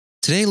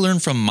Today, learn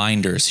from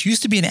Minders, who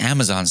used to be an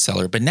Amazon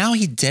seller, but now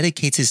he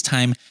dedicates his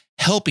time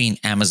helping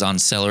Amazon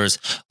sellers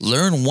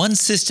learn one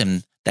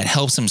system that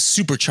helps them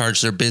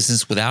supercharge their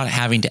business without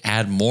having to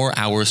add more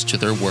hours to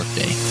their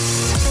workday.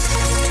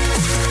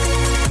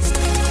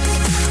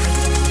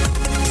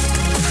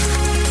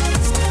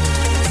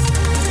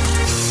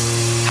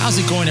 How's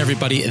it going,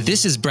 everybody?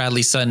 This is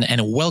Bradley Sutton,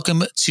 and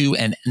welcome to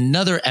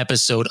another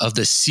episode of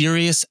the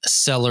Serious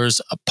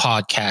Sellers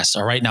Podcast.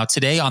 All right, now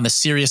today on the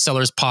Serious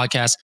Sellers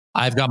Podcast,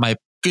 I've got my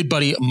good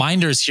buddy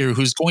Minders here,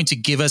 who's going to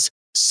give us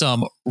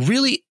some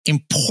really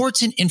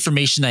important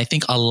information that I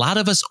think a lot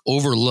of us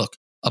overlook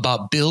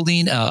about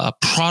building a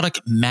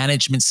product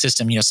management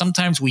system. You know,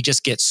 sometimes we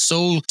just get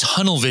so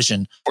tunnel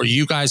vision for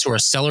you guys who are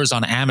sellers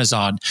on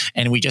Amazon,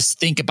 and we just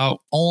think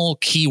about all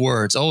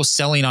keywords,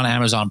 selling on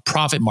Amazon,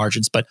 profit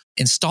margins. But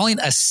installing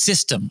a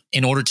system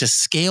in order to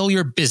scale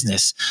your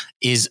business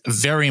is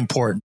very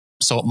important.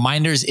 So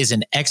Minders is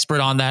an expert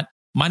on that.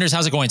 Minders,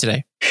 how's it going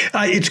today?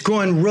 It's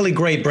going really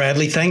great,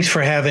 Bradley. Thanks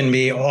for having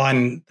me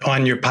on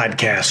your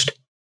podcast.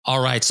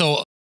 All right.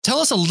 So tell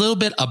us a little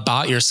bit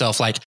about yourself,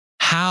 like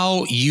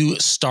how you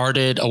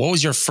started. What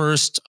was your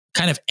first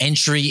kind of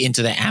entry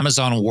into the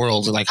Amazon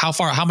world? Like how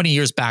many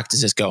years back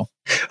does this go?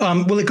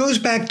 Well, it goes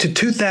back to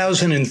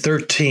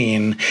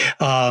 2013.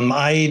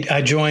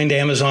 I joined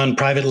Amazon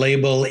private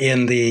label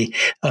in the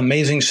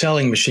Amazing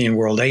Selling Machine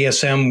world,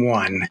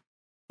 ASM1.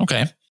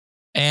 Okay.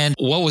 And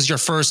what was your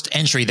first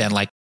entry then?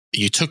 Like,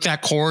 you took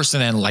that course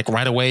and then like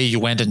right away you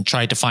went and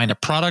tried to find a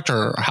product,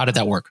 or how did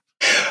that work?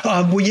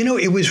 Well,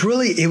 it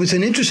was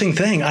an interesting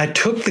thing. I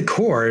took the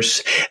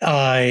course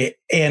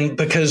and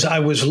because I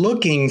was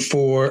looking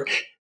for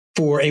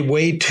a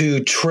way to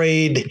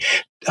trade,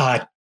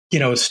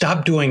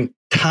 stop doing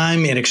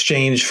time in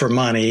exchange for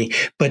money,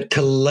 but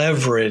to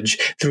leverage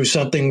through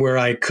something where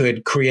I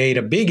could create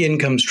a big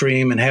income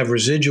stream and have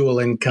residual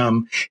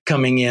income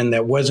coming in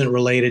that wasn't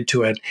related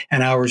to an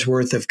hour's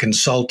worth of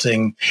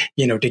consulting,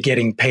 to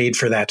getting paid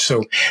for that.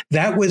 So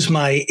that was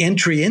my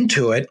entry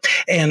into it.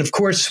 And of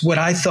course, what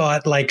I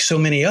thought, like so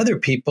many other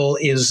people,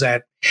 is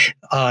that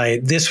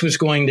this was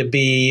going to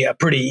be a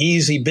pretty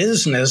easy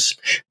business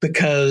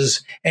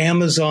because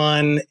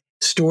Amazon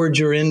stored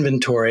your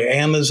inventory.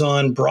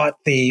 Amazon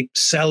brought the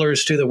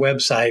sellers to the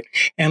website.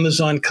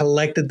 Amazon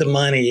collected the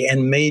money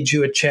and made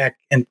you a check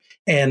and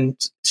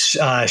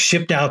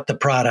shipped out the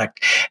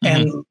product. Mm-hmm.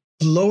 And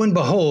lo and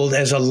behold,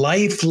 as a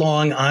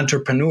lifelong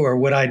entrepreneur,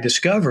 what I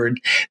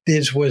discovered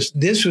this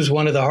was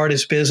one of the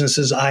hardest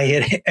businesses I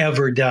had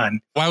ever done.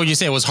 Why would you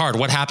say it was hard?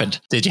 What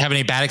happened? Did you have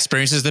any bad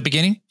experiences at the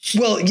beginning?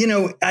 Well,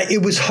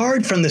 it was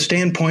hard from the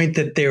standpoint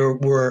that there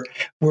were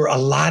a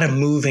lot of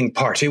moving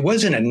parts. It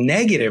wasn't a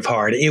negative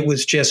hard. It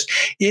was just,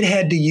 it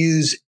had to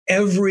use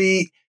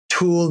every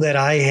tool that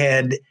I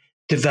had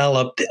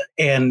developed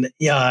and,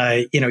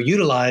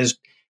 utilized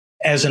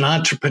as an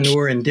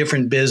entrepreneur in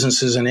different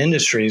businesses and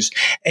industries.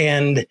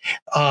 And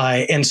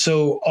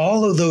so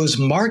all of those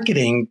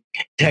marketing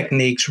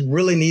techniques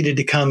really needed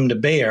to come to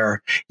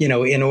bear,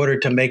 in order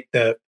to make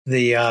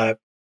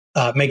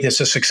make this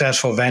a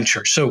successful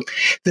venture. So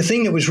the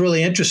thing that was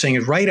really interesting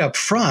is right up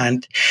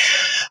front,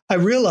 I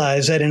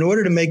realized that in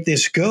order to make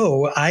this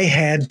go, I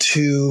had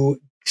to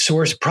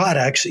source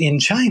products in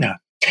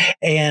China.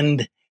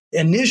 And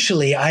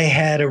initially, I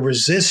had a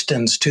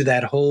resistance to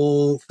that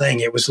whole thing.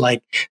 It was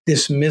like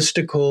this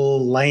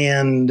mystical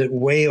land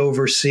way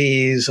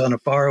overseas on a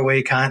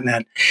faraway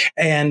continent.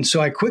 And so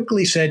I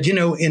quickly said,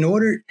 in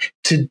order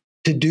to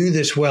do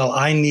this well,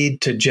 I need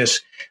to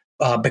just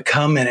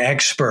become an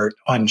expert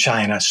on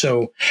China.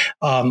 So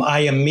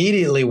I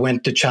immediately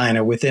went to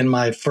China within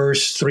my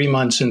first 3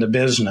 months in the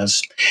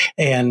business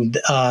and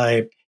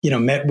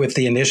met with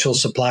the initial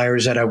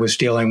suppliers that I was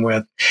dealing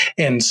with.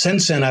 And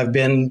since then, I've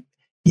been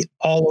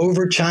all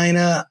over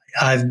China.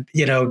 I've,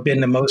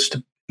 been to most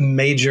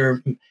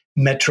major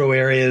metro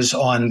areas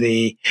on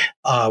the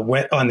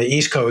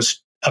East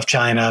Coast of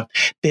China,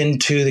 been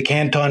to the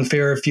Canton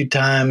Fair a few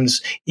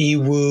times,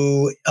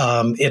 Yiwu,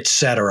 et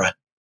cetera.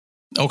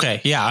 Okay.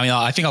 Yeah. I mean,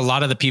 I think a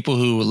lot of the people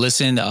who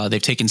listen, they've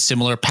taken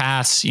similar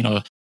paths,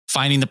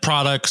 finding the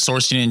product,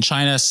 sourcing it in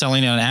China,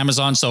 selling it on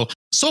Amazon. So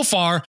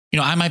far,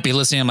 I might be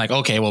listening. I'm like,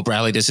 okay, well,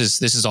 Bradley, this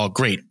is all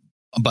great.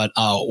 But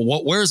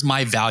where's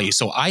my value?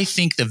 So I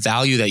think the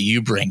value that you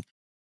bring,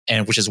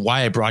 and which is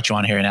why I brought you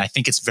on here, and I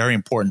think it's very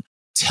important.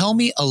 Tell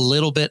me a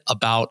little bit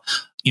about,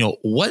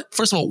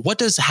 first of all, what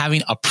does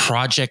having a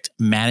project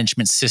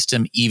management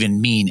system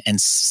even mean?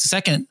 And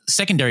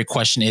secondary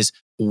question is,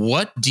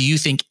 what do you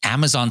think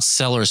Amazon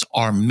sellers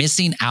are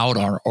missing out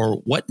on, or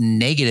what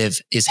negative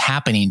is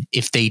happening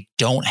if they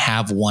don't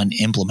have one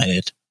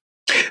implemented?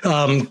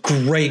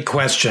 Great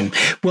question.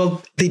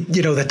 Well,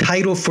 the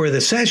title for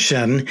the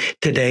session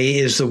today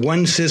is the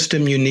one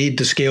system you need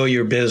to scale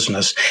your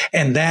business.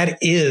 And that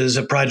is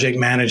a project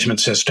management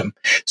system.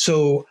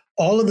 So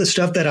all of the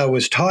stuff that I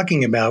was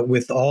talking about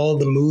with all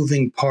the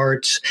moving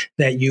parts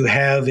that you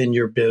have in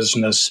your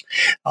business,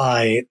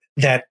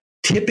 that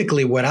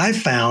typically what I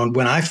found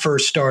when I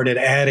first started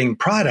adding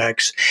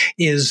products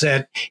is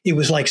that it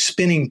was like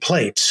spinning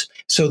plates.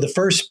 So the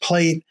first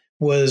plate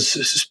was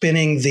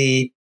spinning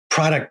the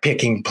product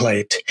picking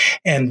plate.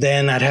 And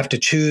then I'd have to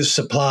choose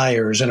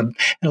suppliers. And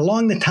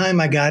along the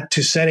time I got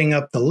to setting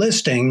up the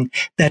listing,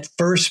 that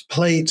first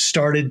plate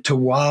started to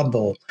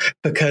wobble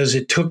because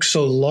it took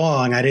so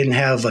long. I didn't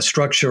have a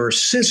structure or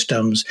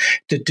systems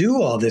to do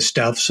all this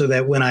stuff, so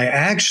that when I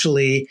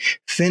actually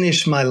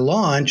finished my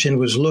launch and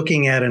was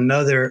looking at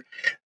another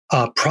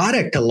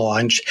product to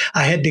launch,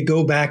 I had to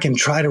go back and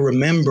try to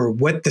remember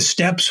what the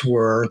steps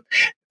were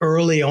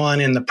early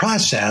on in the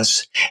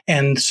process,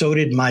 and so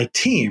did my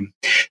team.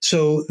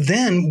 So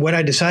then what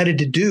I decided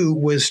to do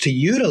was to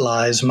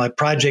utilize my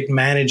project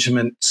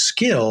management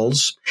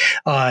skills.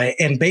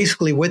 And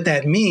basically what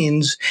that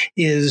means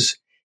is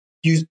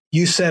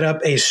you set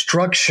up a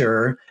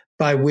structure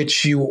by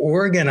which you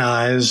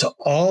organize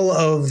all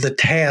of the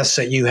tasks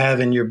that you have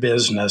in your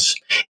business,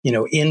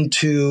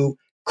 into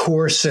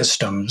core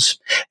systems.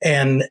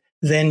 And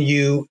then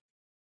you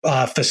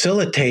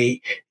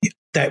facilitate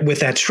that with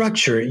that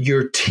structure,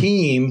 your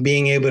team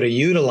being able to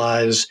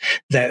utilize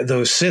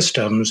those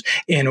systems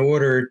in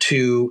order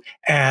to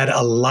add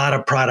a lot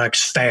of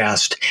products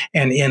fast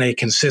and in a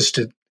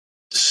consistent,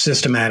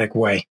 systematic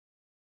way.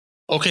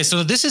 Okay,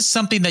 so this is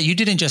something that you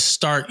didn't just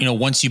start,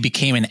 once you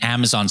became an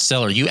Amazon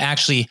seller. You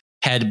actually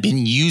had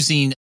been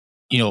using,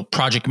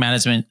 project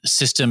management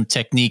system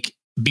technique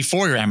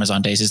before your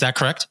Amazon days. Is that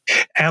correct?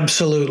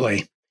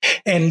 Absolutely.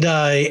 And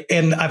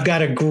I've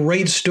got a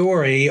great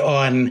story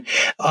on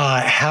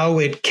how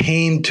it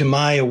came to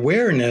my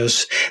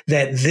awareness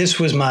that this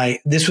was my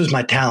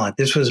talent,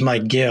 this was my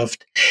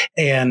gift,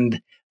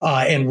 and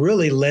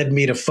really led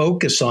me to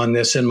focus on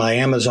this in my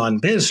Amazon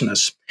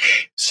business.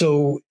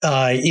 So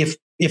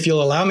if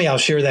you'll allow me, I'll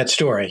share that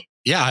story.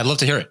 Yeah, I'd love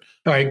to hear it.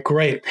 All right,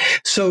 great.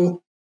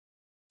 So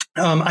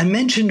I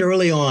mentioned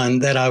early on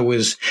that I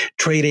was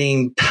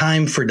trading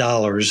time for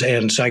dollars.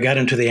 And so I got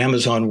into the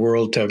Amazon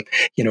world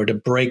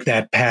to break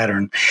that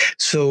pattern.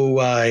 So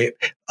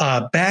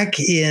back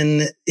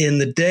in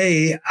the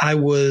day, I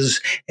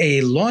was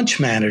a launch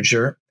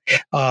manager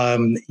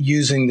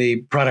using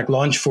the product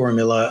launch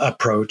formula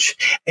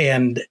approach,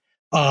 and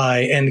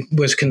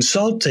was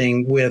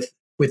consulting with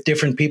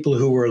different people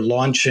who were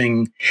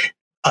launching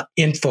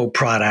info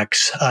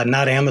products,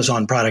 not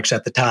Amazon products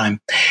at the time.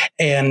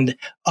 And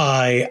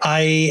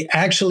I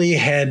actually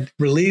had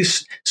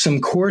released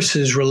some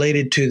courses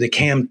related to the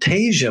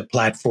Camtasia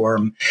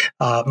platform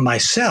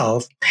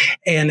myself.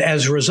 And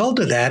as a result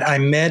of that, I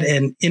met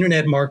an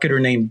internet marketer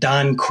named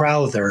Don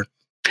Crowther,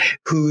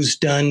 who's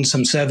done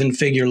some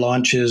 7-figure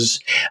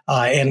launches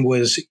and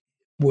was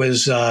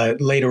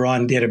later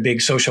on did a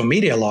big social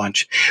media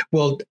launch.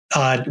 Well,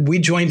 we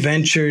joint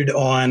ventured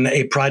on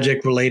a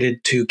project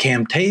related to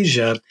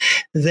Camtasia,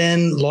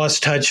 then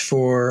lost touch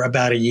for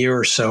about a year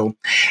or so.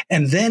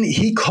 And then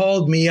he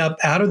called me up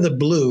out of the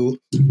blue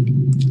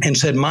and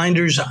said,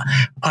 Minders,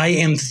 I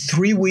am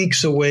 3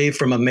 weeks away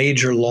from a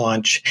major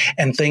launch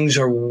and things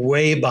are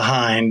way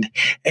behind.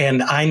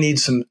 And I need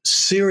some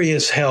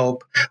serious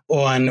help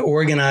on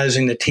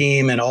organizing the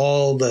team and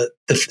all the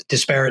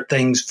disparate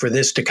things for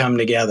this to come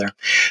together.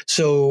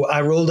 So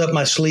I rolled up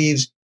my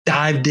sleeves,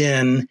 dived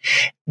in.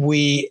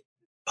 We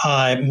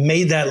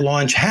made that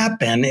launch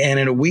happen. And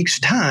in a week's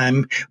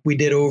time, we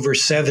did over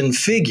 7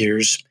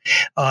 figures.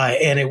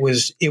 And it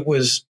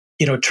was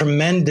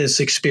tremendous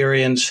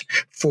experience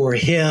for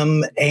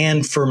him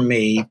and for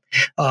me.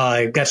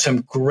 I got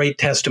some great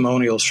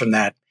testimonials from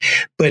that.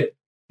 But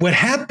what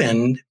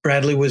happened,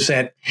 Bradley, was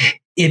that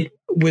it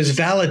was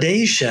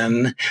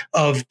validation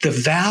of the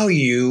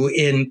value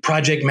in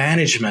project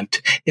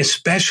management,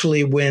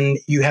 especially when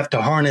you have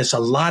to harness a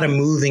lot of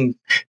moving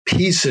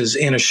pieces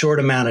in a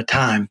short amount of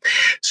time.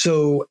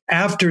 So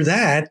after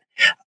that,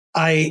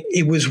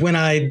 it was when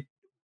I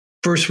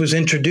first was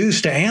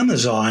introduced to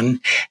Amazon,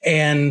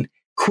 and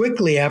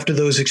quickly after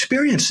those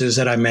experiences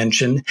that I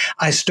mentioned,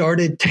 I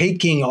started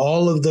taking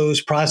all of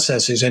those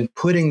processes and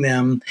putting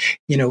them,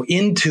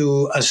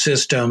 into a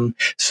system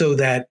so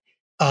that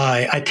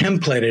I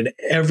templated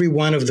every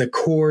one of the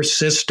core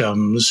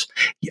systems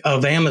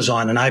of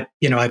Amazon. And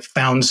I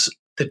found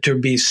that there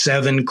be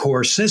 7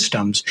 core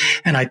systems,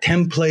 and I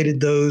templated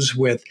those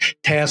with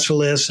task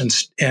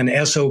lists and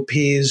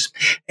SOPs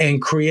and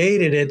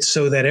created it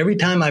so that every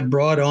time I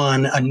brought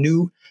on a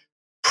new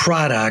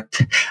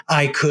product,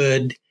 I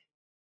could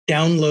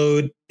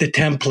download the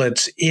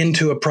templates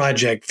into a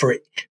project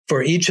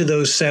for each of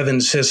those 7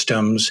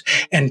 systems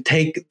and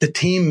take the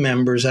team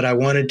members that I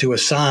wanted to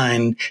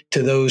assign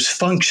to those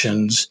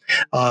functions,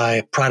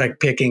 product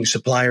picking,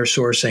 supplier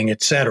sourcing,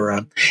 et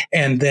cetera,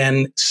 and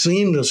then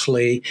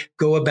seamlessly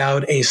go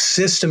about a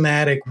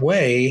systematic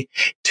way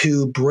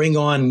to bring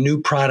on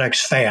new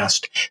products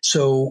fast.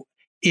 So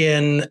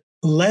in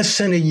less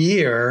than a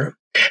year,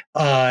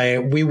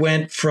 we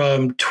went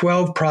from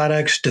 12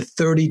 products to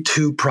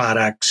 32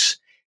 products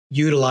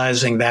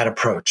utilizing that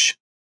approach.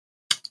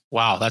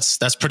 Wow, that's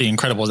pretty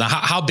incredible. Now,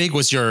 how big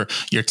was your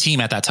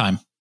team at that time?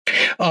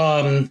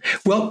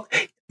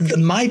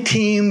 My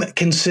team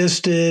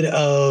consisted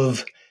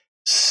of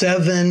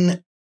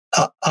 7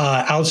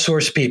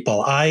 outsourced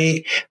people.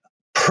 I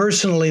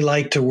personally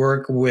like to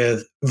work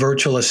with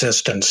virtual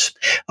assistants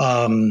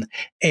and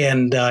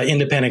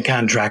independent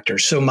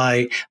contractors. So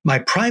my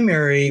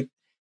primary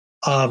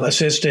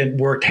assistant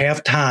worked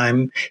half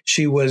time.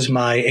 She was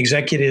my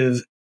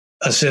executive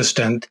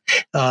assistant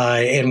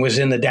and was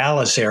in the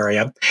Dallas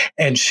area,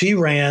 and she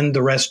ran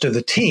the rest of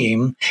the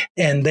team,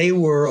 and they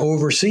were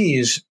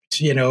overseas,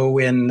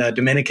 in the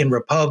Dominican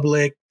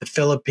Republic, the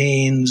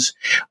Philippines,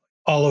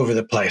 all over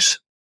the place.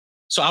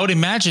 So I would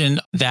imagine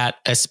that,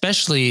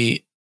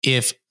 especially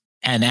if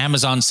an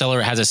Amazon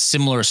seller has a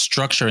similar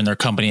structure in their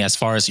company, as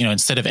far as,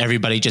 instead of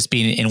everybody just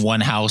being in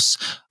one house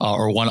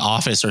or one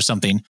office or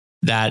something,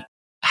 that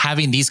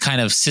having these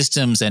kind of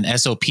systems and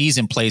SOPs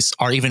in place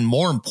are even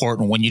more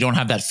important when you don't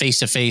have that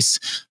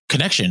face-to-face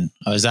connection.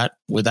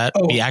 Would that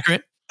be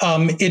accurate?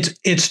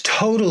 It's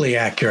totally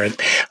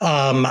accurate.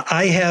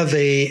 I have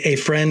a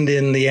friend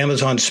in the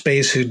Amazon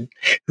space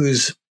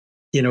who's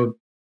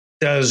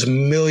does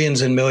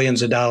millions and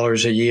millions of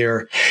dollars a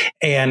year,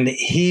 and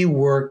he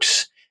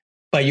works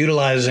by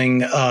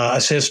utilizing a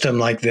system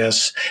like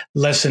this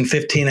less than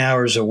 15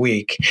 hours a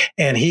week.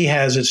 And he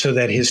has it so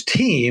that his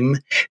team,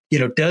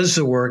 does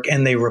the work,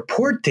 and they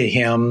report to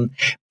him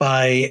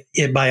by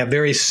a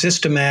very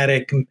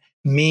systematic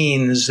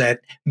means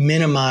that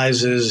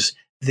minimizes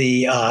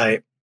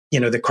the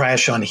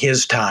crash on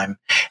his time.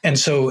 And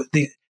so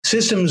the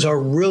systems are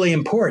really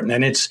important,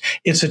 and it's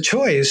a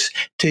choice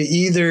to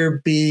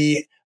either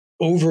be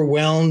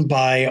overwhelmed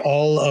by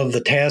all of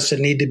the tasks that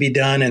need to be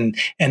done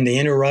and the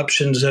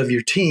interruptions of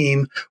your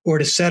team, or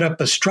to set up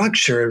a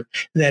structure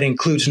that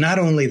includes not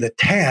only the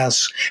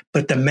tasks,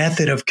 but the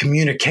method of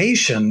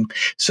communication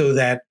so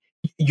that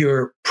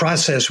your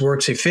process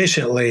works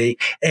efficiently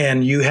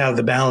and you have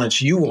the balance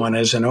you want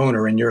as an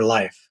owner in your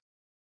life.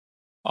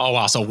 Oh,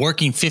 wow. So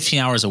working 15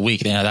 hours a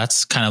week,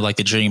 that's kind of like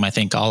the dream I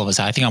think all of us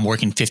have. I think I'm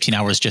working 15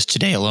 hours just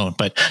today alone,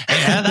 but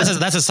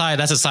that's a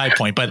side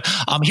point. But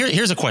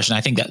here's a question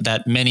I think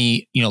that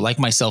many, like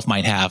myself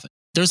might have.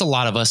 There's a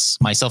lot of us,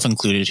 myself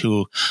included,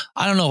 who,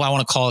 I don't know if I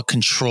want to call it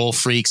control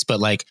freaks,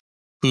 but like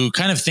who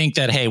kind of think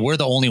that, hey, we're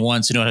the only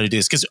ones who know how to do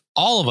this. Because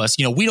all of us,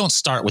 we don't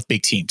start with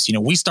big teams.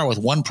 We start with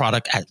one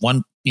product at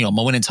one,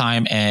 moment in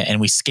time,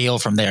 and we scale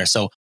from there.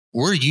 So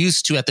we're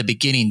used to, at the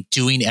beginning,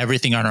 doing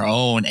everything on our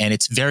own. And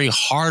it's very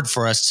hard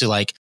for us to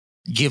like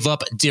give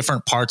up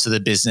different parts of the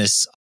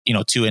business,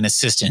 to an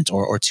assistant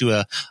or to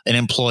an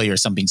employee or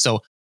something.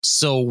 So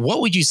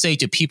what would you say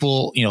to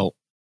people,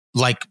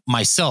 like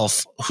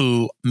myself,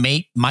 who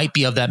might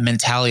be of that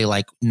mentality,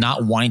 like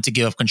not wanting to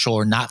give up control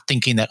or not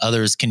thinking that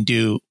others can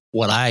do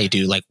what I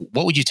do? Like,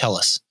 what would you tell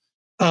us?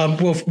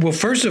 Well,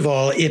 first of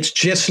all, it's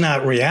just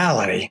not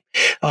reality.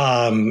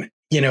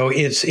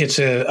 It's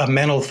a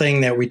mental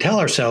thing that we tell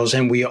ourselves,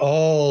 and we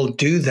all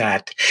do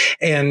that.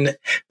 And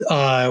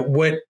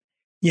what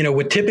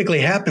typically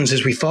happens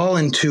is we fall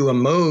into a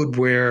mode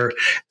where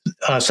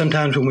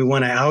sometimes when we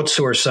want to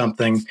outsource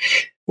something,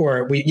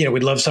 or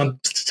we'd love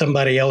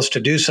somebody else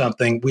to do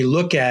something, we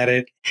look at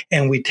it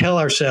and we tell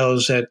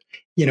ourselves that,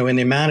 in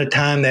the amount of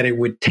time that it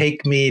would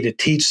take me to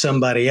teach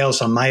somebody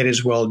else, I might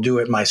as well do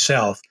it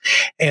myself.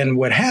 And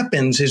what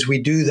happens is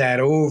we do that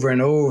over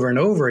and over and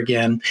over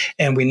again,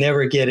 and we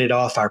never get it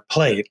off our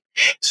plate.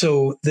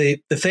 So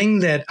the thing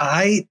that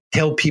I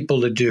tell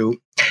people to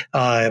do,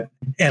 and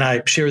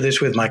I share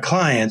this with my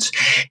clients,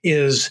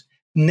 is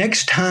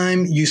next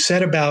time you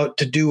set about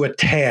to do a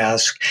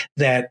task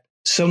that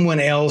someone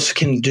else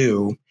can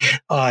do,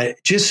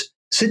 just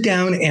sit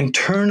down and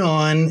turn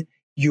on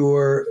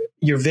your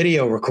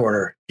video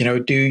recorder,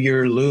 do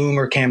your Loom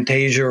or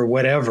Camtasia or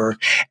whatever,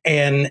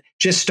 and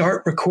just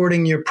start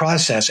recording your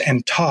process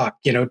and talk,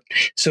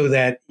 so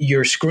that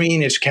your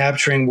screen is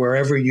capturing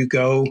wherever you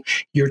go.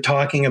 You're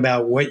talking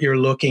about what you're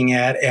looking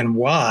at and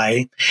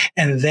why.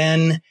 And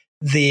then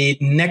the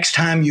next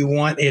time you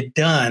want it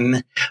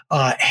done,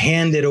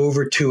 hand it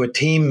over to a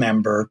team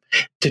member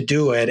to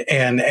do it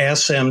and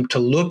ask them to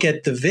look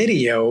at the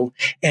video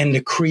and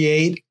to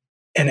create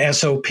an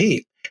SOP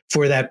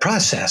for that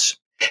process.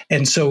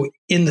 And so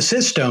in the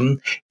system,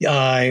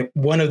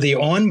 one of the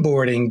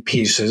onboarding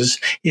pieces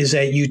is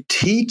that you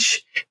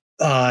teach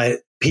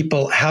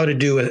people how to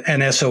do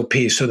an SOP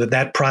so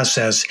that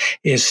process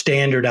is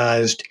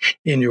standardized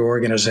in your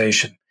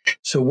organization.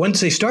 So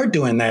once they start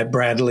doing that,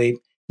 Bradley,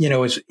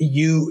 it's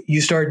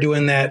you start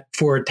doing that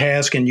for a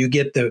task and you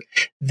get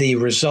the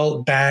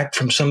result back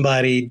from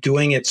somebody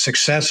doing it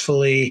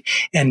successfully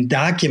and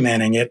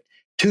documenting it.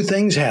 Two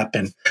things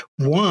happen.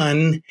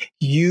 One,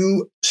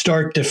 you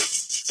start to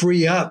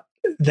free up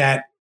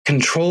that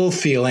control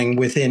feeling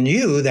within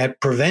you that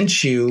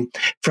prevents you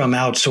from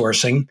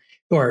outsourcing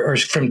or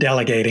from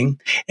delegating.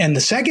 And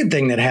the second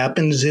thing that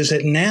happens is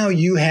that now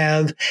you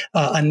have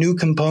a new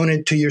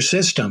component to your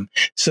system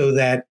so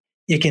that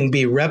it can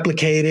be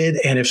replicated.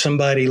 And if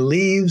somebody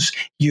leaves,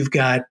 you've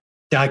got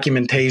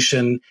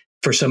documentation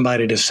for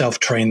somebody to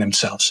self-train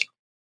themselves.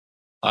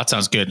 That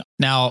sounds good.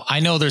 Now, I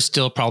know there's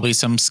still probably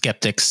some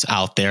skeptics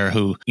out there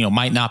who,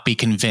 might not be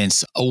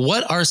convinced.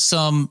 What are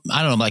some,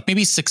 I don't know, like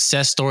maybe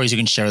success stories you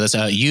can share with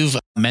us? You've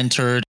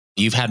mentored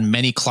you've had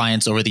many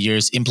clients over the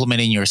years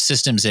implementing your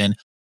systems in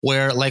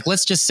where, like,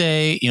 let's just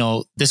say,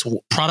 this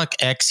product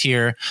X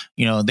here,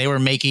 they were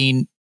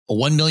making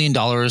 $1 million,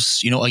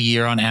 a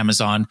year on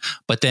Amazon.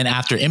 But then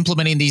after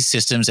implementing these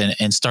systems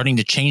and starting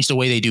to change the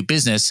way they do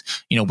business,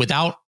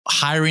 without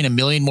hiring 1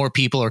 million more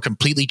people or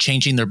completely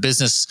changing their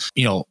business,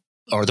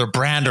 or their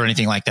brand or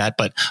anything like that,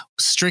 but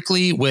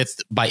strictly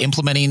by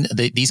implementing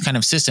these kind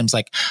of systems,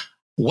 like,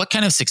 what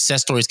kind of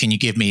success stories can you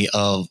give me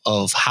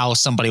of how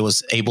somebody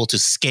was able to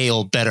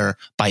scale better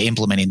by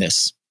implementing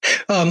this?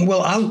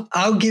 Well,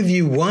 I'll give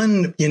you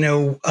one,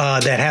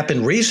 that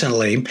happened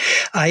recently.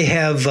 I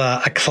have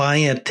a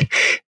client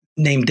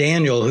named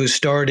Daniel who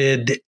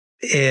started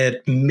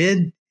at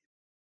mid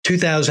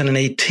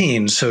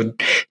 2018. So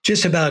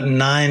just about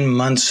 9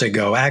 months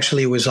ago.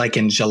 Actually, it was like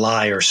in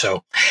July or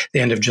so, the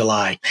end of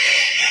July.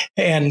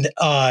 And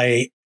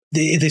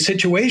the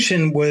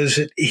situation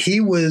was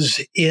he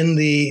was in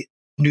the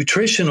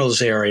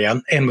nutritionals area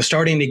and was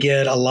starting to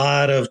get a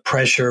lot of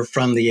pressure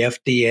from the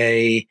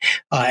FDA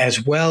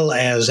as well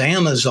as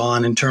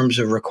Amazon in terms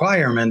of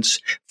requirements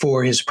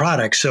for his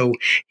products. So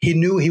he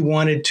knew he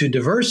wanted to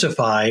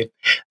diversify.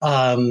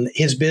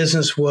 His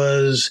business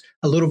was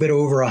a little bit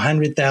over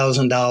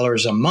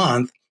 $100,000 a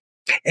month,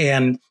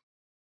 and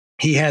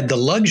he had the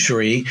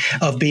luxury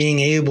of being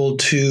able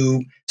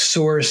to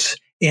source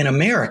in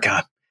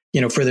America,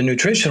 for the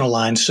nutritional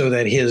line, so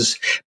that his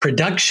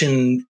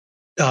production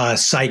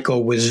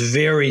cycle was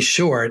very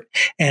short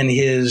and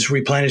his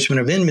replenishment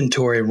of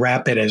inventory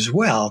rapid as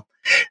well,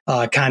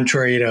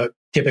 contrary to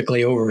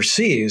typically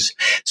overseas.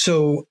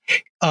 So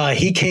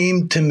he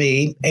came to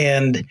me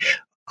and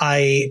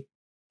I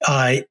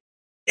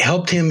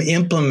helped him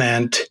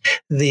implement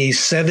the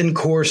 7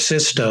 core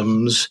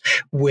systems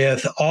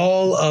with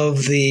all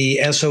of the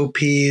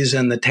SOPs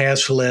and the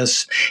task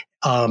lists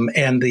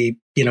and the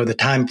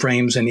time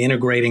frames and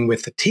integrating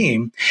with the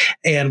team.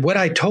 And what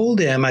I told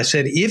him, I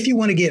said, if you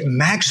want to get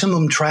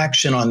maximum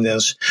traction on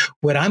this,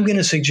 what I'm going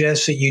to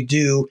suggest that you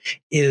do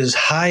is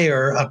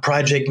hire a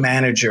project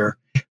manager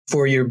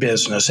for your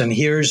business. And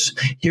here's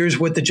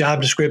what the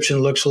job description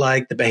looks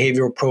like, the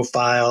behavioral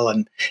profile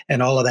and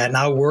all of that. And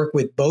I'll work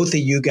with both of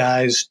you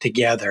guys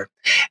together.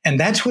 And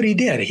that's what he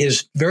did.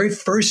 His very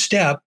first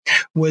step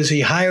was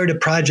he hired a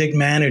project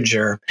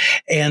manager,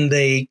 and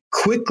they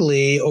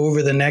quickly,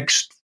 over the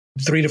next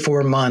 3 to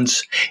 4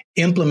 months,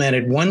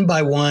 implemented one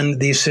by one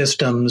these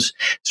systems,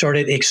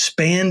 started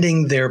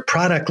expanding their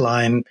product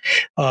line,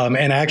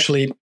 and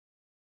actually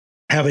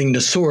having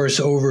to source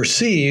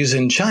overseas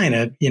in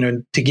China,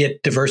 to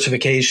get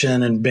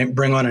diversification and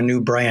bring on a new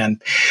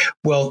brand.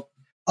 Well,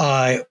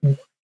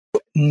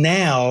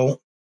 now,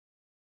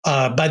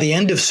 by the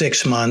end of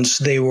 6 months,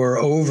 they were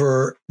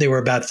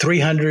about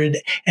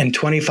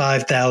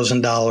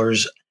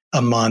 $325,000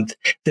 a month.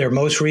 Their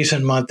most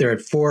recent month, they're at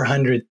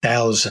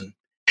 $400,000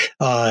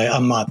 a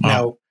month. Wow.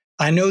 Now,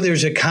 I know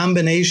there's a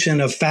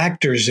combination of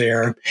factors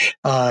there,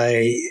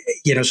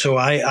 so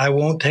I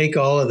won't take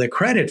all of the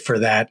credit for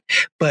that,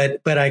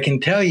 but I can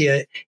tell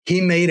you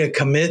he made a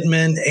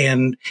commitment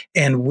and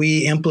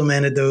we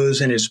implemented those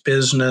in his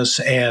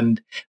business,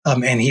 and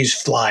he's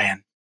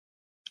flying.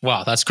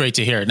 Wow, that's great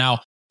to hear.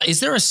 Now, is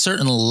there a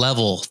certain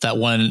level that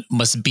one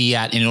must be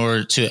at in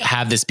order to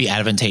have this be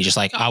advantageous?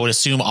 Like, I would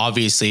assume,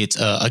 obviously, it's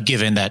a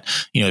given that,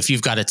 if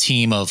you've got a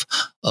team of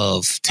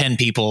 10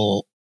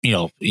 people,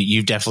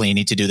 you definitely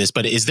need to do this.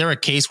 But is there a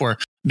case where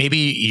maybe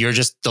you're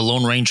just the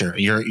Lone Ranger,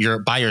 you're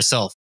by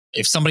yourself?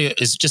 If somebody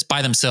is just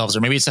by themselves,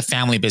 or maybe it's a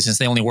family business,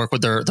 they only work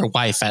with their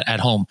wife at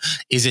home.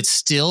 Is it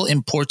still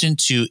important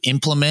to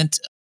implement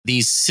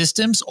these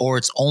systems, or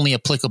it's only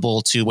applicable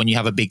to when you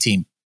have a big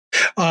team?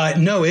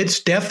 No, it's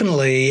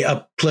definitely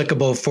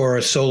applicable for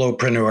a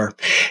solopreneur.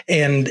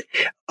 And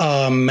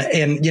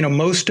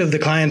most of the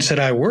clients that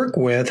I work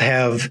with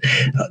have,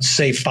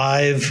 say,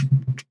 5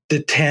 to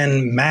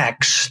 10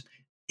 max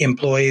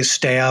employees,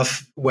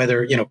 staff,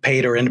 whether,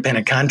 paid or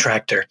independent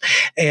contractor.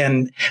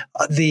 And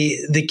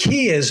the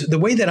key is, the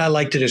way that I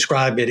like to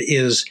describe it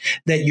is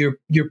that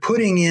you're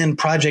putting in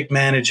project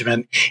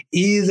management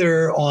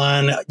either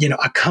on,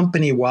 a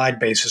company-wide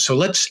basis. So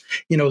let's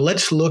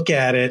look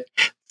at it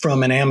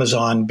from an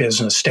Amazon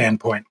business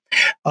standpoint.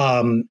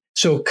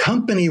 So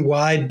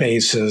company-wide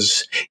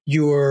basis,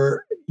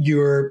 you're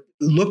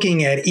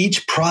looking at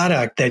each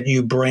product that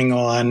you bring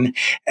on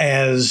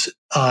as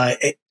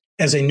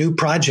a new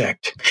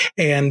project.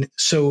 And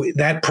so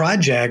that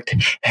project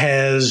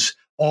has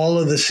all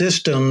of the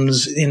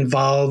systems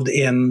involved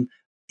in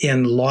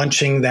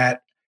launching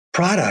that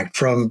product,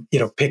 from,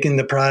 picking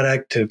the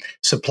product to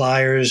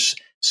suppliers,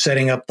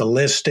 setting up the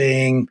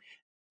listing,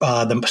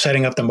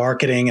 setting up the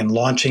marketing and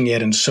launching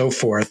it, and so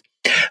forth.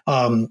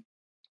 And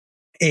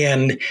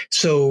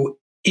so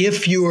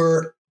if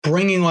you're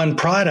bringing on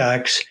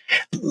products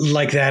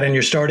like that, and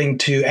you're starting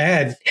to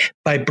add,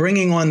 by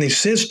bringing on these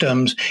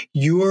systems,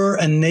 you're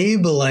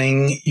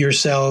enabling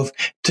yourself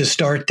to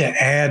start to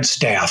add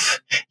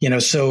staff.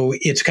 So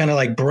it's kind of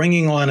like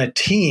bringing on a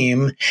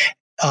team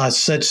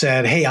such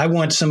that, hey, I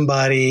want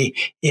somebody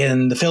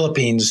in the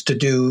Philippines to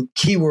do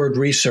keyword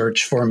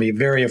research for me,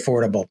 very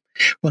affordable.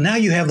 Well, now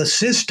you have a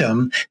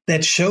system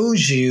that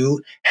shows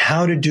you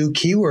how to do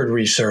keyword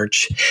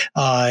research.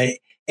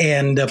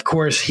 And of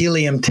course,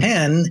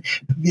 Helium-10,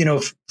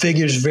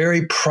 figures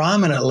very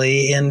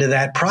prominently into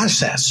that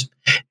process,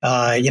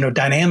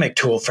 dynamic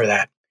tool for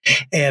that.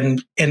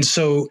 And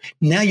so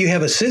now you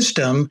have a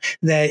system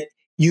that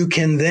you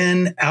can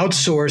then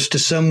outsource to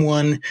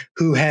someone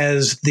who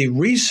has the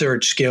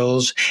research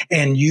skills,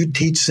 and you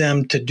teach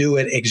them to do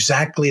it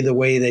exactly the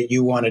way that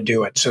you want to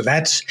do it. So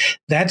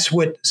that's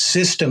what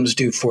systems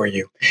do for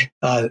you.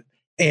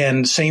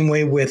 And same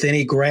way with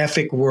any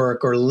graphic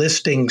work or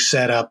listing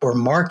setup or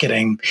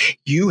marketing,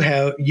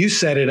 you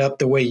set it up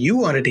the way you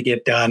want it to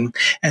get done,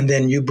 and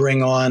then you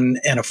bring on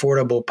an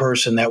affordable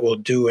person that will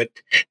do it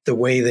the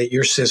way that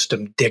your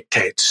system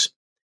dictates.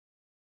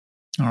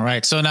 All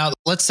right. So now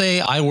let's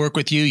say I work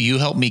with you, you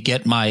help me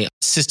get my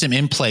system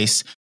in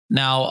place.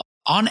 Now,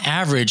 on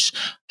average,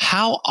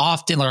 how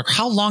often or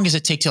how long does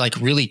it take to like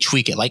really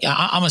tweak it? Like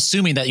I'm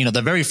assuming that,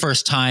 the very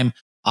first time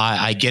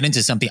I get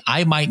into something,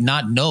 I might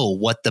not know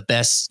what the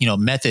best,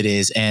 method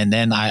is. And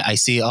then I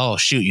see, oh,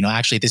 shoot,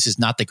 actually, this is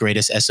not the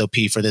greatest SOP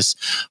for this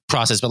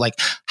process. But like,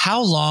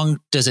 how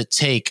long does it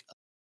take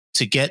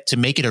to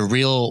make it a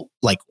real,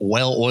 like,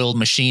 well-oiled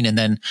machine? And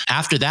then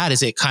after that,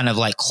 is it kind of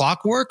like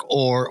clockwork,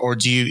 or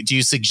do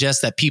you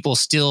suggest that people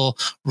still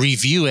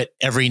review it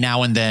every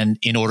now and then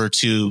in order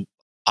to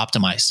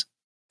optimize?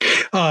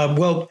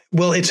 Well,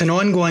 it's an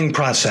ongoing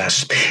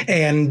process.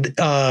 And,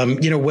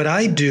 what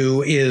I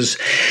do is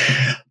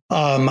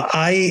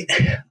I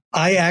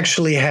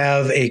actually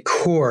have a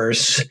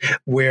course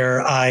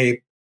where I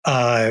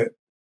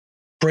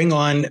bring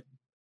on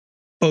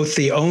both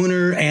the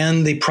owner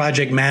and the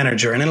project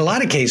manager. And in a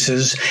lot of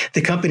cases,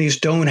 the companies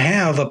don't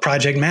have a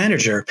project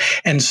manager.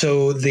 And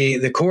so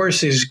the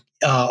course is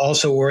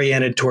also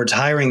oriented towards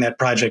hiring that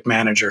project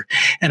manager.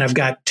 And I've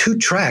got 2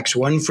 tracks,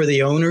 one for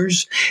the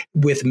owners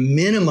with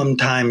minimum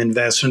time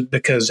investment,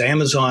 because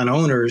Amazon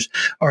owners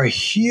are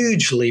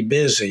hugely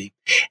busy.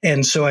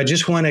 And so I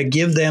just want to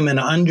give them an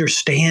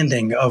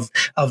understanding of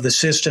the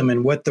system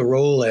and what the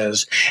role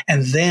is.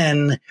 And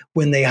then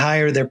when they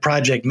hire their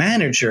project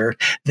manager,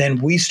 then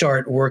we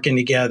start working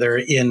together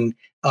in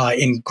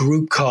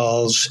group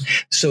calls,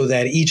 so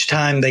that each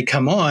time they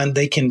come on,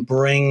 they can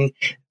bring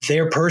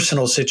their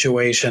personal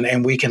situation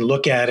and we can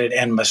look at it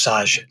and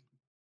massage it.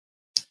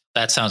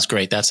 That sounds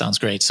great.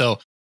 So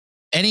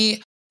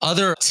any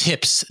other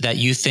tips that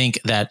you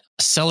think that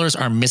sellers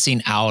are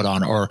missing out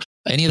on, or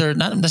any other,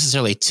 not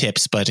necessarily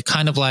tips, but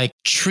kind of like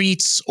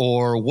treats,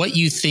 or what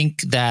you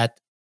think that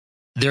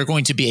they're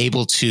going to be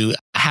able to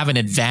have an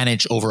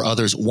advantage over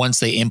others once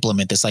they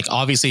implement this? Like,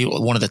 obviously,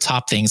 one of the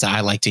top things that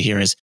I like to hear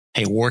is,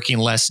 hey, working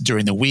less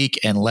during the week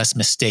and less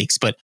mistakes.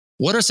 But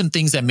what are some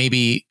things that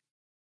maybe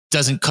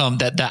doesn't come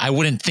that I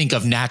wouldn't think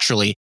of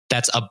naturally,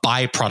 that's a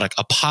byproduct,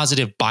 a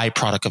positive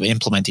byproduct of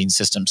implementing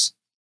systems?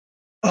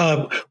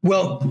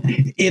 Well,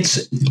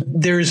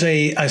 there's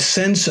a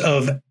sense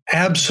of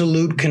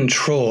absolute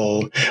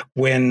control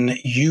when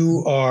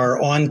you are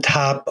on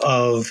top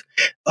of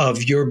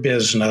your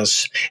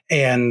business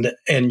and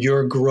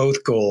your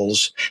growth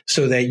goals,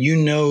 so that you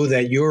know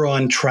that you're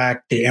on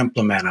track to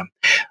implement them.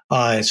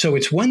 So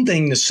it's one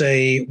thing to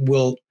say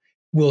we'll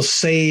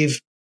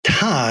save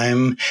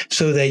time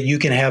so that you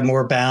can have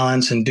more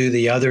balance and do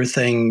the other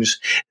things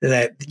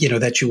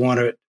that you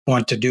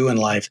want to do in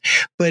life.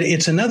 But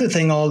it's another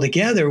thing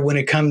altogether when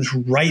it comes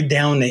right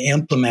down to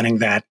implementing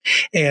that.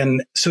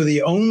 And so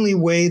the only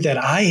way that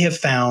I have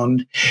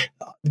found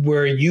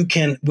where you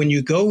can, when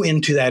you go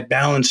into that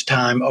balance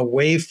time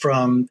away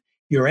from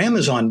your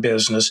Amazon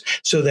business,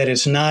 so that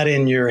it's not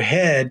in your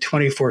head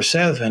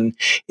 24/7,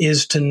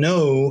 is to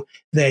know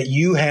that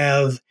you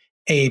have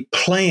a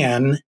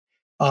plan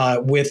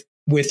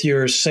with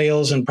your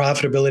sales and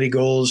profitability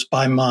goals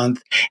by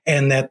month,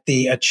 and that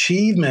the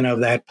achievement of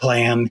that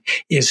plan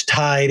is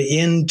tied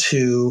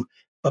into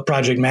a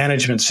project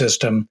management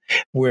system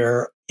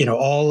where,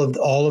 all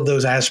of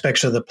those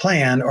aspects of the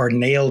plan are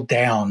nailed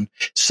down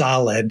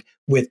solid,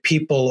 with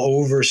people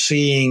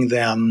overseeing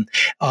them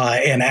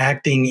and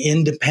acting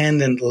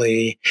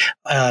independently,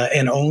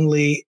 and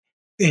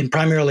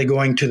primarily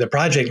going to the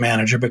project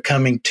manager, but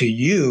coming to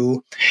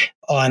you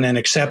on an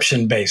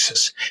exception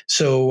basis.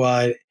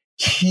 So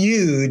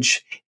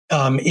huge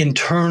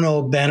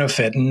internal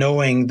benefit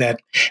knowing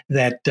that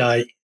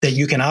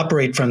you can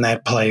operate from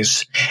that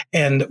place.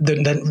 And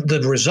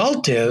the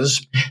result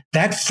is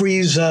that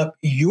frees up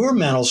your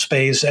mental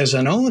space as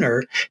an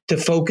owner to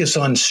focus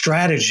on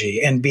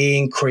strategy and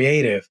being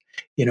creative.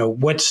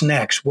 What's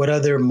next? What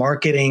other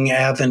marketing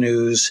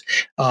avenues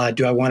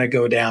do I want to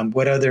go down?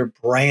 What other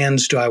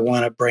brands do I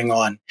want to bring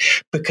on?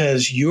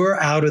 Because you're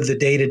out of the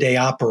day-to-day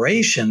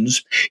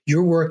operations,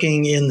 you're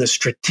working in the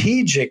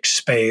strategic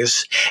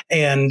space,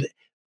 and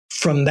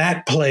from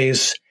that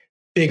place,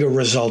 bigger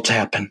results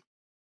happen.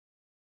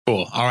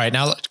 Cool. All right.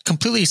 Now,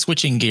 completely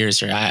switching gears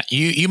here.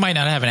 You might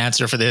not have an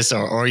answer for this,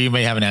 or you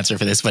may have an answer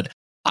for this, but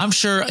I'm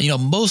sure,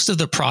 most of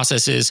the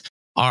processes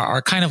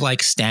are kind of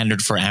like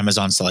standard for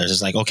Amazon sellers.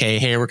 It's like, okay,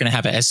 hey, we're going to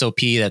have an SOP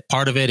that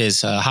part of it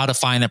is how to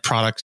find a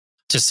product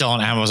to sell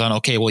on Amazon.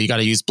 Okay, well, you got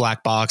to use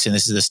Black Box and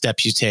this is the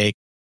steps you take.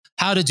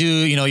 How to do,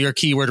 your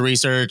keyword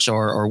research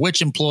or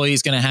which employee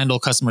is going to handle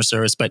customer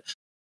service. But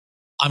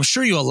I'm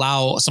sure you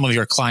allow some of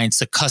your clients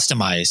to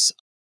customize,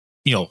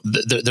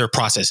 their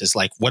processes,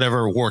 like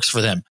whatever works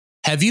for them.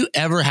 Have you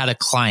ever had a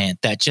client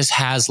that just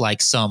has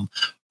like some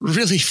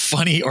really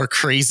funny or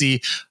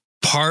crazy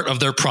part of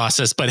their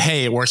process, but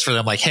hey, it works for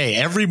them? Like, hey,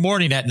 every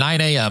morning at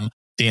 9 a.m.,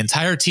 the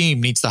entire team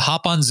needs to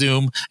hop on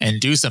Zoom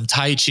and do some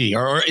Tai Chi.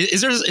 Or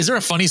is there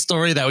a funny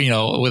story that,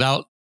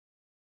 without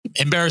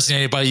embarrassing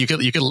anybody, you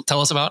could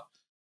tell us about?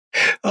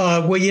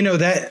 Well,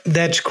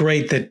 that's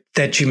great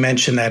that you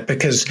mentioned that,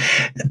 because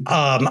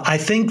I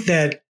think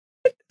that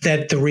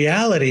the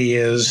reality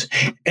is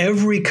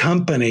every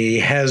company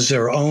has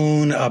their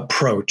own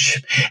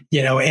approach,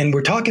 and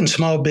we're talking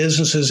small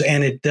businesses,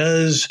 and it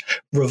does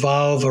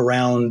revolve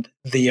around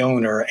the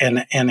owner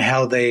and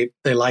how they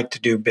like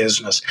to do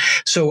business.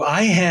 So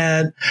I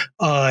had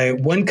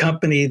one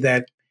company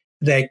that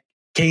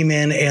came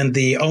in, and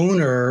the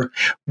owner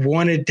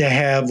wanted to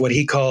have what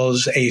he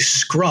calls a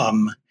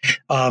scrum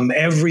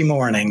every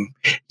morning,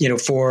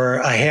 for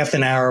a half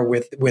an hour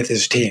with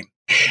his team.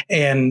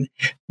 And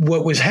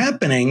what was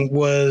happening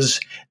was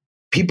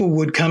people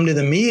would come to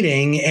the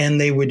meeting and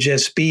they would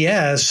just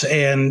BS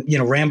and,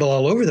 ramble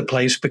all over the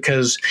place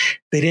because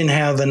they didn't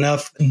have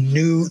enough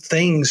new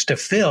things to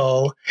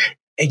fill,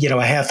 a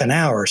half an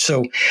hour.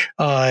 So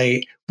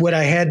what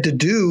I had to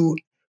do,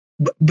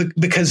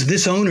 because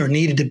this owner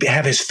needed to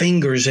have his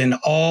fingers in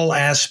all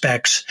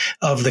aspects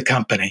of the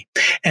company.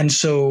 And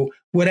so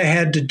what I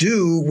had to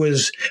do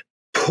was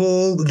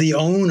pull the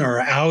owner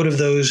out of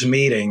those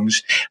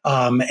meetings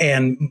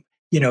and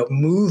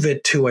move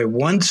it to a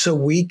once a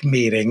week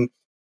meeting,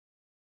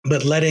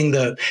 but letting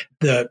the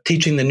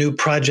teaching the new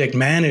project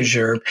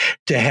manager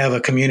to have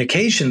a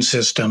communication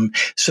system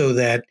so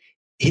that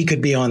he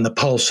could be on the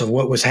pulse of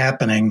what was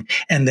happening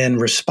and then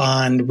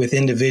respond with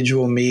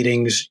individual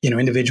meetings,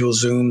 individual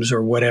Zooms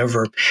or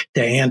whatever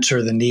to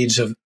answer the needs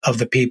of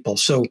the people.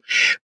 So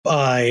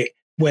what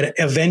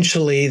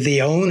eventually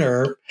the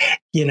owner,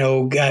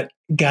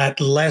 got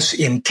less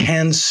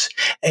intense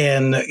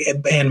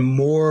and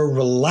more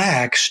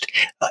relaxed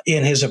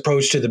in his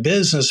approach to the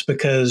business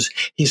because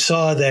he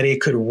saw that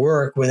it could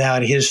work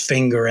without his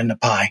finger in the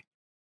pie.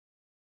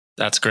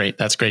 That's great.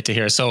 That's great to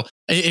hear. So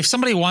if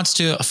somebody wants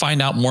to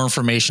find out more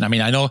information,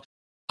 I know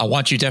I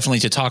want you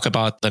definitely to talk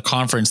about the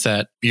conference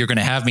that you're going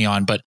to have me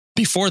on. But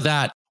before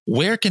that,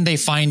 where can they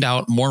find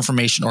out more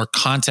information or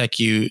contact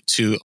you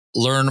to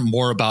learn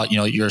more about,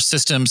 your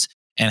systems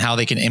and how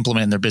they can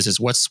implement in their business?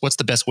 What's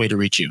the best way to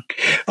reach you?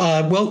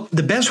 Well,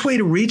 the best way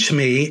to reach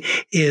me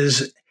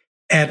is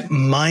at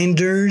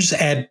Minders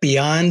at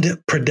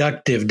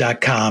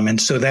beyondproductive.com.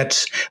 And so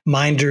that's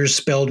Minders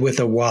spelled with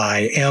a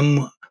Y,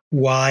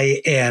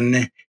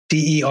 MYNDERS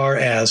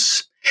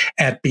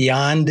at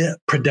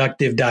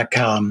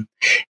beyondproductive.com.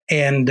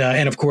 And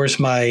of course,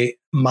 my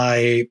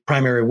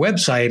primary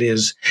website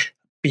is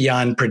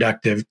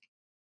beyondproductive.com.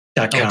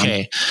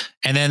 Okay.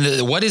 And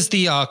then what is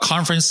the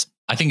conference?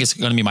 I think it's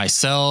going to be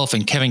myself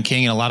and Kevin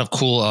King and a lot of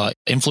cool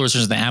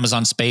influencers in the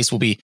Amazon space will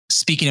be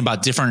speaking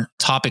about different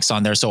topics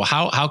on there. So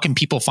how can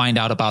people find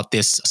out about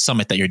this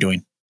summit that you're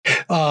doing?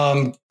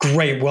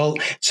 Great. Well,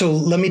 so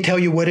let me tell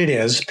you what it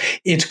is.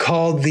 It's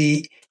called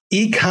the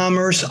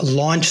E-commerce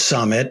Launch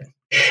Summit,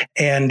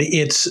 and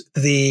it's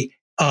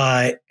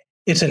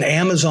an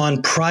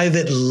Amazon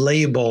private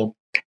label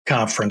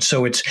conference.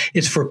 So it's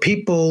for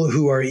people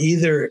who are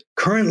either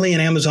currently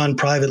an Amazon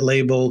private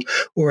label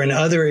or in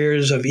other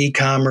areas of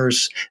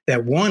e-commerce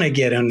that want to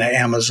get into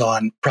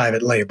Amazon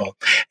private label.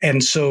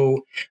 And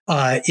so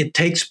it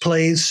takes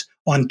place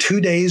on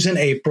 2 days in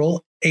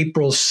April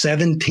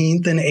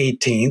 17th and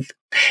 18th.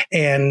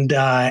 And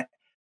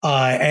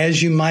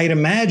as you might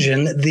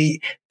imagine,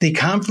 the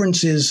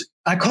conference is,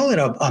 I call it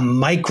a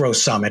micro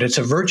summit. It's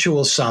a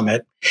virtual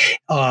summit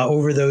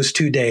over those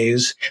 2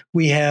 days.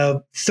 We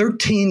have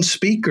 13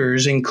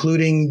 speakers,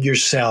 including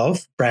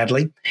yourself,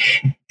 Bradley,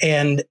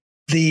 and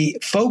the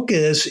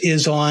focus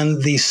is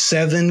on the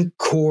 7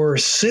 core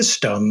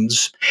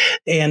systems,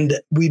 and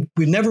we've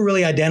never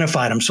really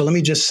identified them. So let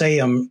me just say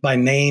them by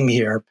name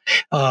here,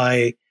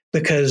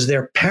 because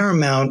they're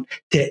paramount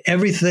to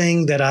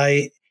everything that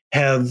I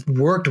have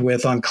worked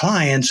with on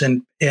clients,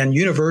 and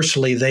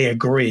universally they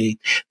agree,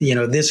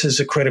 this is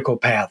a critical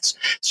path.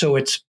 So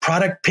it's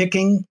product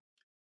picking,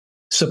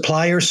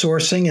 supplier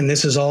sourcing, and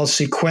this is all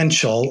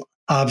sequential,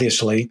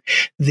 obviously,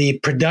 the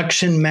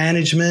production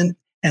management,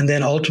 and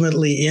then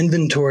ultimately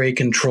inventory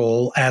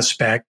control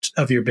aspect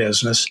of your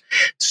business,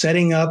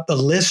 setting up a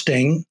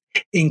listing,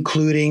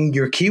 including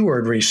your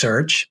keyword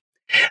research,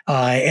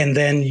 and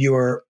then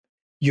your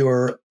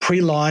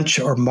pre-launch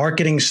or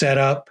marketing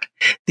setup,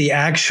 the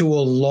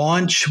actual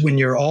launch when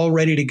you're all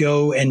ready to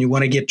go and you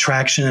want to get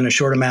traction in a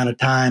short amount of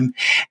time,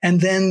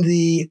 and then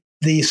the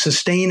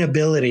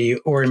sustainability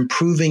or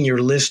improving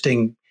your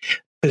listing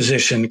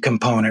position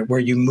component where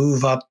you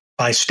move up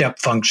by step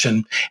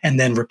function and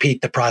then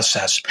repeat the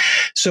process.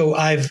 So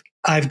I've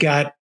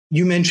got,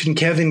 you mentioned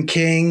Kevin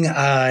King.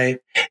 I've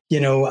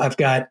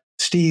got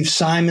Steve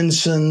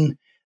Simonson,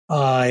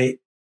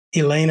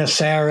 Elena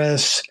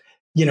Saris,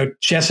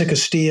 Jessica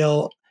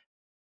Steele,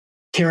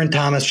 Karen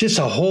Thomas, just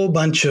a whole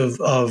bunch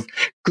of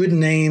good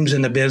names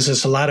in the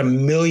business, a lot of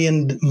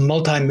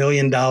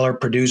multi-million dollar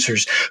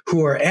producers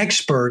who are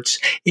experts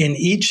in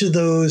each of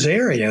those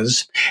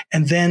areas.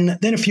 And then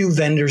a few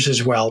vendors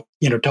as well,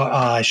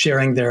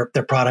 sharing their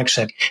products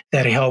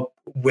that help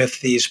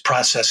with these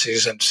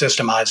processes and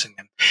systemizing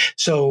them.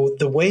 So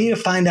the way to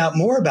find out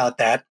more about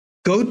that,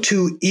 go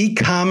to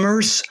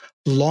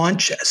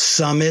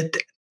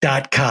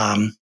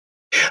ecommercelaunchsummit.com.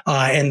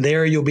 And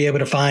there you'll be able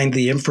to find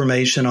the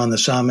information on the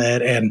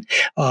summit, and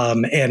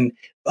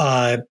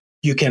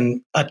you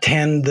can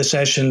attend the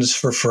sessions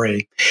for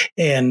free.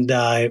 And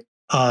so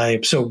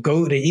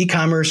go to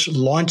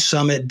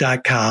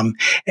ecommercelaunchsummit.com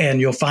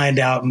and you'll find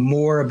out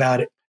more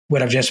about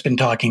what I've just been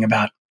talking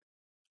about.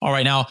 All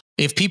right. Now,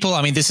 if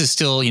people, this is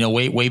still,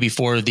 way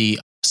before the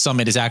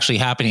summit is actually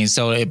happening.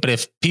 So, but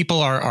if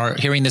people are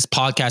hearing this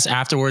podcast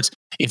afterwards,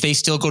 if they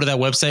still go to that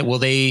website,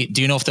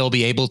 do you know if they'll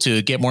be able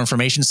to get more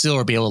information still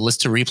or be able to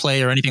listen to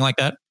replay or anything like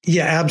that?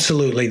 Yeah,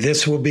 absolutely.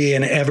 This will be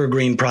an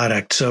evergreen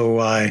product. So,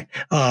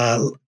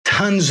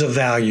 tons of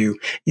value.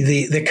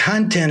 The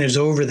content is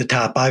over the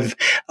top. I've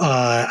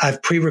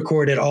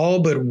pre-recorded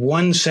all but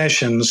one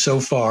session so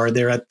far.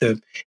 They're at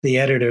the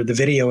editor, the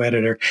video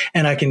editor,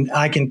 and I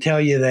can tell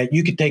you that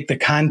you could take the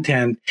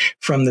content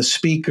from the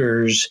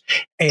speakers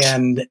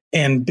and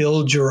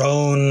build your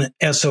own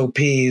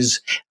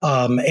SOPs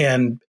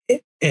and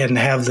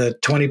have the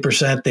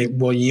 20% that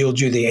will yield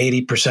you the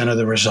 80% of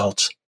the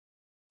results.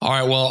 All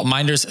right. Well,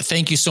 Minders,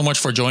 thank you so much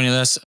for joining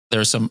us.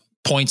 There's some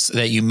points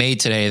that you made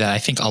today that I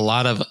think a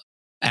lot of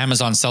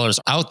Amazon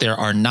sellers out there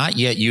are not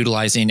yet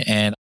utilizing,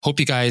 and hope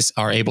you guys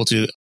are able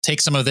to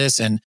take some of this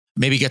and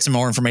maybe get some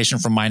more information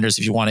from Minders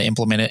if you want to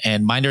implement it.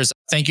 And Minders,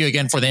 thank you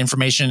again for the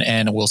information,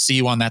 and we'll see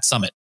you on that summit.